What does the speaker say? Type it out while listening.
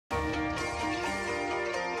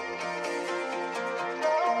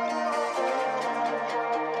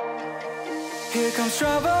Here comes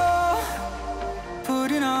trouble,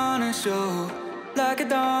 putting on a show. Like a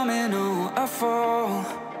domino, I fall.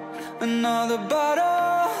 Another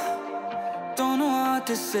bottle, don't know what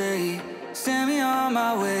to say. Send me on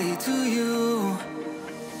my way to you.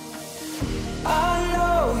 I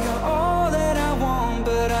know you're all that I want,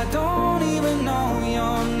 but I don't even know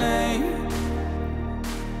your name.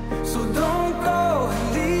 So don't go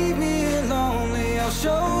and leave me lonely, I'll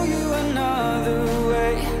show you another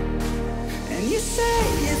way. And you say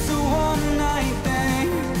it's a one-night thing,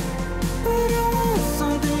 but I want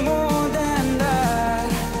something more than that.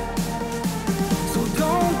 So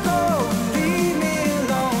don't go and leave me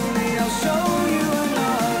lonely, I'll show you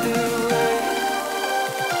another way.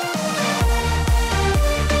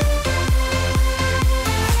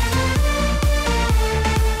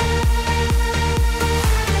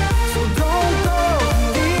 So don't go and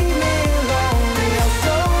leave me lonely, I'll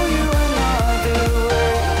show you another way.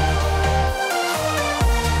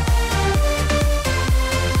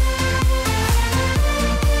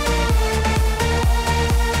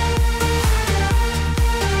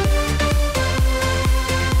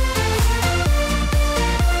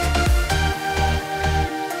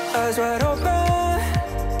 Eyes wide open,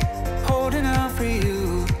 holding out for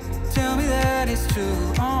you. Tell me that it's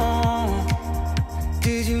true. Oh,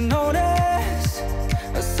 did you notice?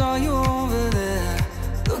 I saw you over there,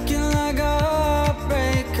 looking like a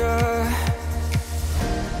heartbreaker.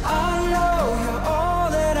 I know you're all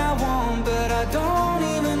that I want, but I don't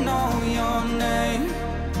even know your name.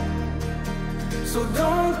 So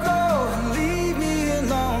don't go and leave me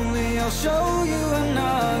lonely, I'll show you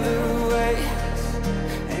another way.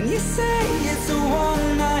 And you say it's a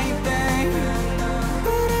one-night thing,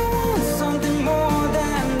 but I want something more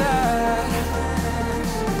than that.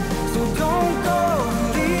 So don't go and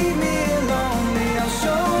leave me lonely, I'll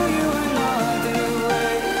show you another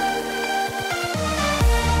way.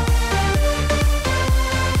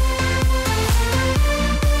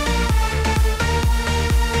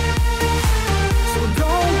 So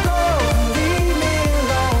don't go and leave me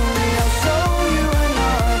lonely, I'll show you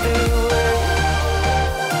another way.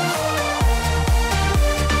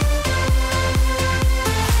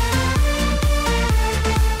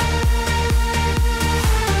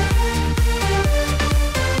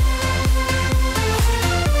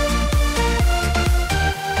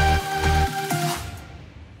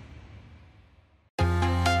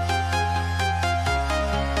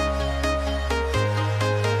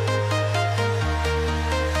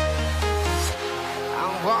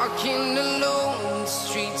 I'm walking alone, the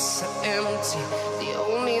streets are empty. The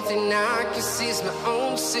only thing I can see is my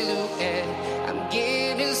own silhouette. I'm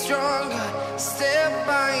getting stronger, step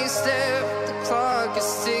by step. The clock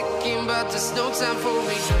is ticking, but there's no time for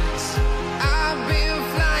regrets. I've been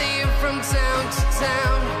flying from town to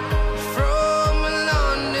town, from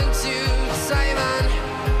London to Taiwan.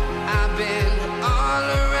 I've been all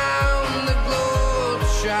around the globe,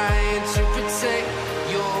 trying to protect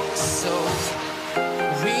your soul.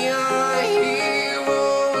 We are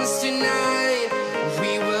heroes tonight.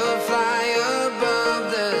 We will fly above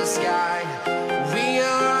the sky. We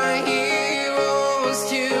are heroes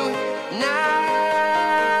tonight.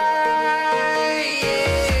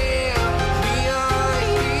 Yeah. We are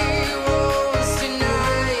heroes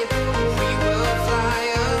tonight. We will fly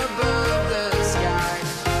above the sky.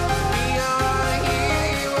 We are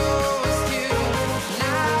heroes tonight.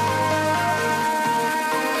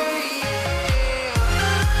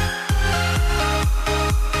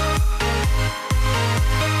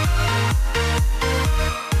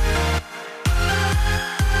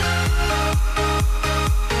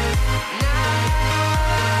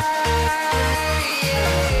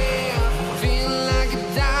 Feel like a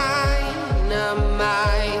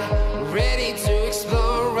dynamite, ready to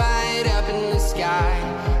explode right up in the sky.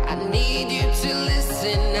 I need you to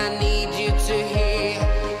listen, I need you to hear,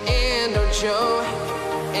 and don't show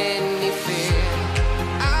any fear.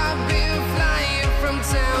 I've been flying from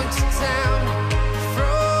town to town,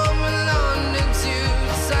 from London to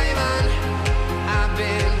Taiwan. I've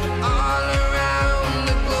been all around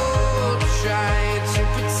the globe, trying to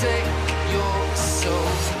protect your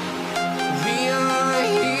soul. We are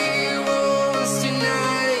heroes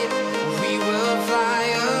tonight. We will fly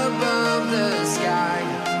above the sky.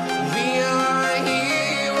 We are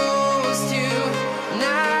heroes tonight.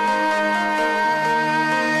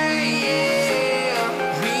 Yeah.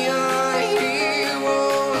 We are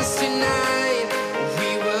heroes tonight. We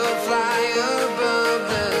will fly above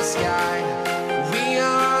the sky. We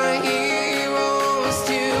are heroes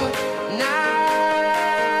tonight.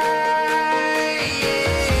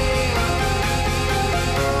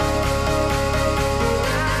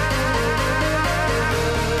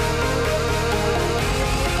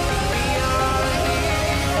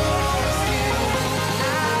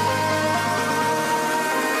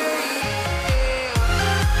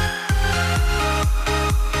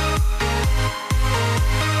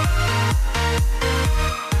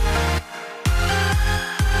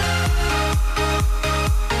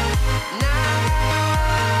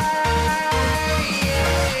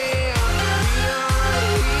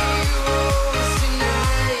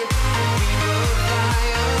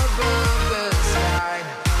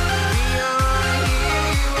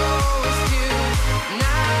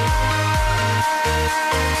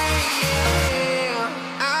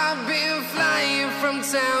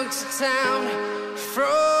 town to town,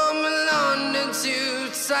 from London to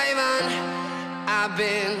Taiwan. I've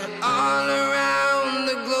been all around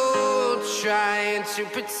the globe trying to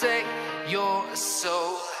protect your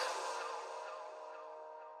soul.